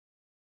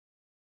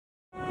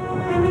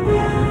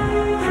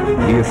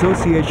The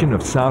Association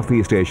of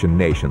Southeast Asian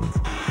Nations,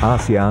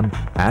 ASEAN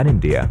and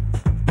India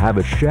have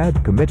a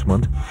shared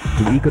commitment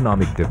to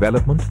economic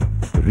development,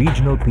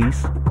 regional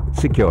peace,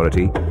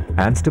 security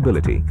and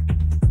stability.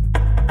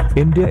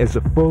 India is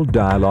a full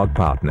dialogue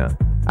partner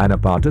and a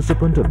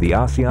participant of the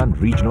ASEAN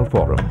Regional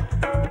Forum.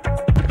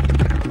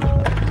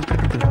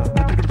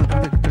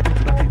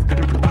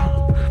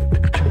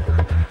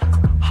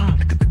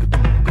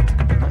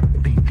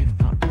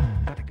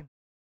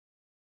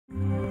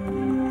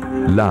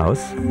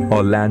 Laos,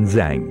 or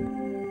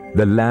Lanzang,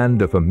 the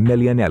land of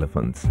 1,000,000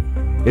 elephants,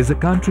 is a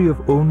country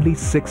of only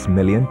 6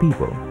 million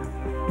people.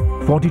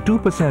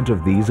 42%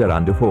 of these are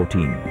under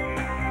 14.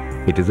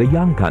 It is a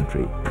young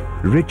country,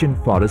 rich in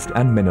forest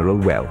and mineral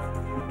wealth.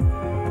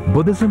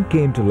 Buddhism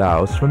came to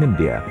Laos from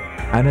India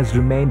and has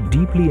remained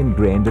deeply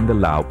ingrained in the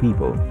Lao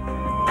people.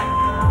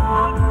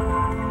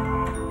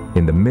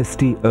 In the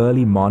misty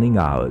early morning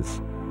hours,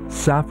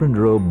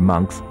 saffron-robed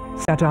monks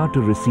set out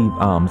to receive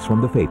alms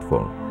from the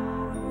faithful.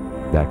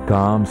 Their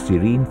calm,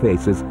 serene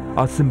faces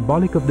are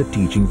symbolic of the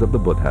teachings of the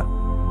Buddha.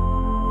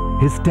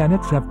 His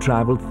tenets have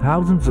traveled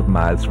thousands of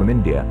miles from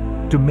India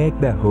to make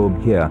their home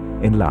here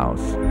in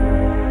Laos.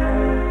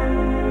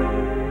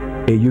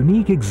 A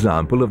unique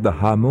example of the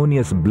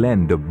harmonious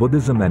blend of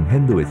Buddhism and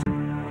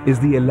Hinduism is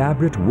the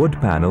elaborate wood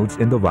panels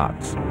in the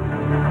Wats.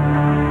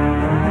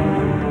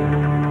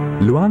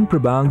 Luang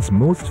Prabang's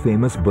most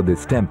famous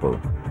Buddhist temple,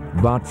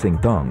 Wat Xian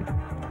Thong,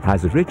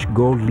 has rich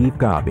gold leaf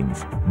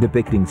carvings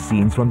depicting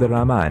scenes from the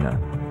Ramayana,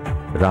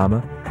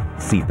 Rama,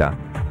 Sita,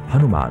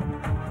 Hanuman.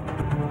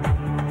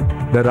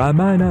 The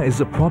Ramayana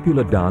is a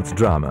popular dance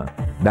drama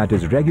that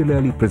is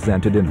regularly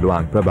presented in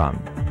Luang Prabang.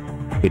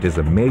 It is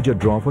a major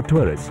draw for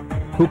tourists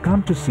who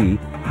come to see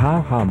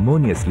how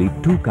harmoniously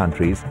two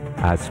countries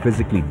as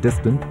physically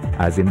distant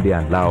as India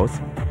and Laos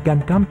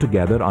can come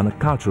together on a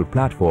cultural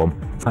platform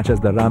such as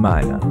the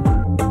Ramayana.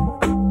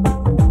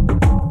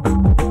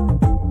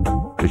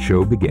 The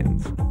show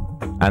begins,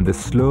 and the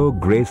slow,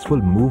 graceful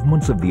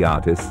movements of the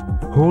artists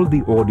hold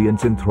the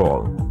audience in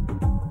thrall.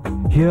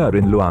 Here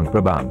in Luang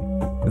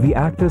Prabang, the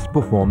actors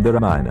perform the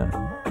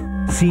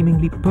Ramayana,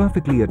 seemingly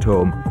perfectly at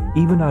home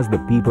even as the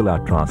people are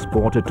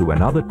transported to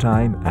another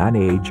time and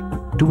age,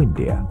 to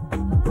India.